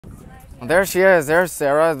Well, there she is. There's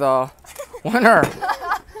Sarah, the winner.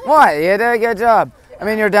 What? You did a good job. I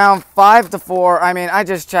mean, you're down 5-4. I mean, I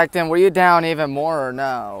just checked in. Were you down even more or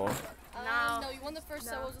no? No, you won the first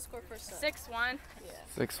set. What was the score first set? 6-1.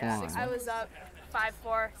 Yeah. 6-1. I was up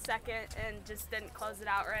 5-4 second and just didn't close it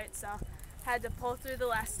out right, so had to pull through the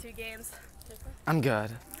last 2 games. I'm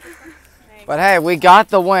good. But hey, we got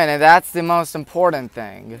the win, and that's the most important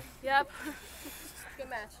thing. Yep. Good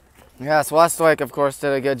match. Yes, Westlake, of course,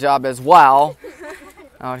 did a good job as well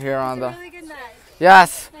out here on the. Really good match.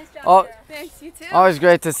 Yes. Nice job, Oh, Sarah. Thanks, you too. always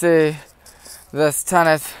great to see these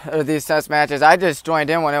tennis matches. I just joined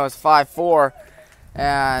in when it was 5-4,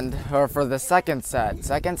 and or for the second set.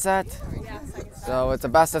 Second set. Yeah, second set. So it's a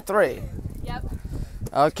best of 3. Yep.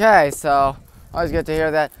 Okay, so always good to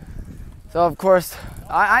hear that. So of course,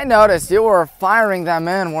 I noticed you were firing them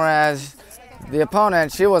in, whereas the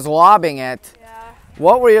opponent, she was lobbing it. Yeah.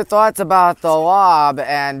 What were your thoughts about the lob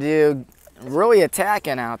and you really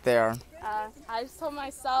attacking out there? I just told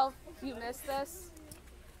myself, if you miss this,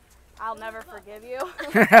 I'll never forgive you.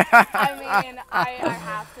 I mean, I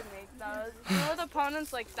have to make those. You know, with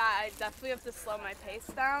opponents like that, I definitely have to slow my pace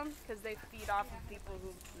down because they feed off of people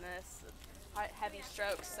who miss heavy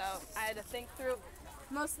strokes. So I had to think through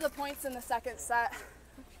most of the points in the second set.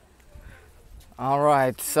 All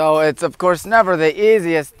right, so it's of course never the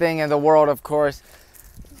easiest thing in the world, of course,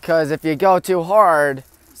 because if you go too hard,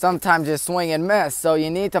 sometimes you swing and miss. So you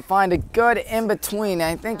need to find a good in-between.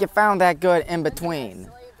 I think you found that good in-between.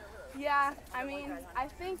 Yeah, I mean, I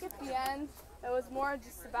think at the end, it was more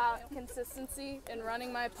just about consistency and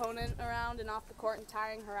running my opponent around and off the court and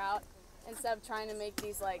tiring her out instead of trying to make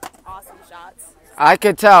these, like, awesome shots. I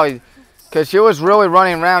could tell, because she was really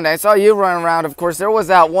running around. I saw you running around. Of course, there was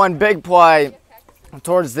that one big play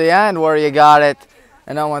towards the end where you got it,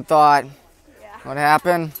 and no one thought what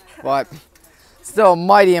happened, but still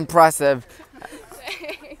mighty impressive.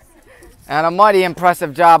 And a mighty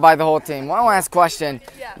impressive job by the whole team. One last question.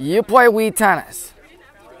 Yeah. You play Wii tennis?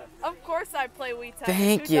 Of course I play Wii tennis.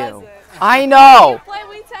 Thank Who you. doesn't? I know. You play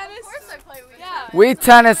Wii tennis? Of course I play Wii tennis. Wii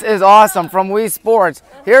tennis is awesome from Wii Sports.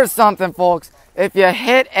 Here's something, folks. If you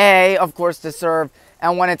hit A, of course, to serve,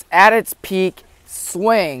 and when it's at its peak,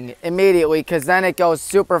 swing immediately, because then it goes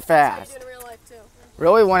super fast. You do in real life too.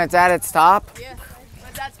 Really? When it's at its top? Yeah.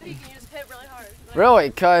 When that's peaking, you just hit really hard. Really?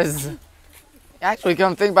 Because actually,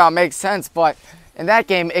 come think about it, makes sense, but in that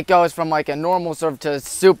game, it goes from like a normal serve to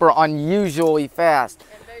super unusually fast.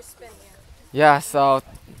 And very spinny. Yeah, so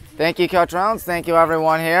thank you, Coach Reynolds. Thank you,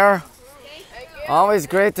 everyone here. Thank you. Always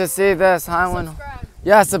great to see this Highland. Subscribe.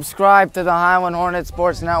 Yeah, subscribe to the Highland Hornets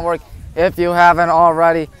Sports Network if you haven't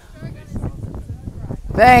already.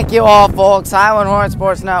 Thank you all, folks. Highland Hornets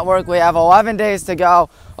Sports Network. We have 11 days to go.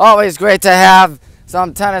 Always great to have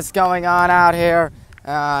some tennis going on out here.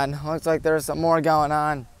 And looks like there's some more going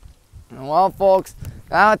on. And well, folks,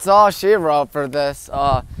 that's all she wrote for this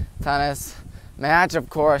tennis match, of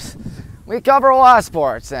course. We cover a lot of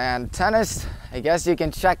sports, and tennis, I guess you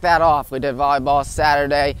can check that off. We did volleyball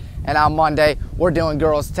Saturday, and on Monday, we're doing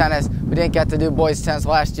girls tennis. We didn't get to do boys tennis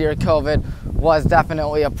last year. COVID was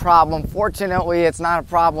definitely a problem. Fortunately, it's not a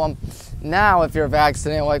problem now if you're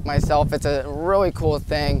vaccinated like myself. It's a really cool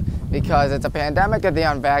thing because it's a pandemic of the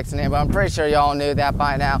unvaccinated, but I'm pretty sure you all knew that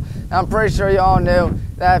by now. I'm pretty sure you all knew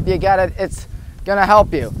that if you get it, it's gonna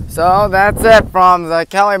help you. So that's it from the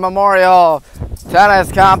Kelly Memorial Tennis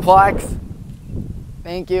Complex.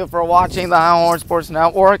 Thank you for watching the Highland Sports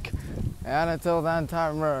Network. And until then,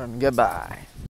 time, goodbye.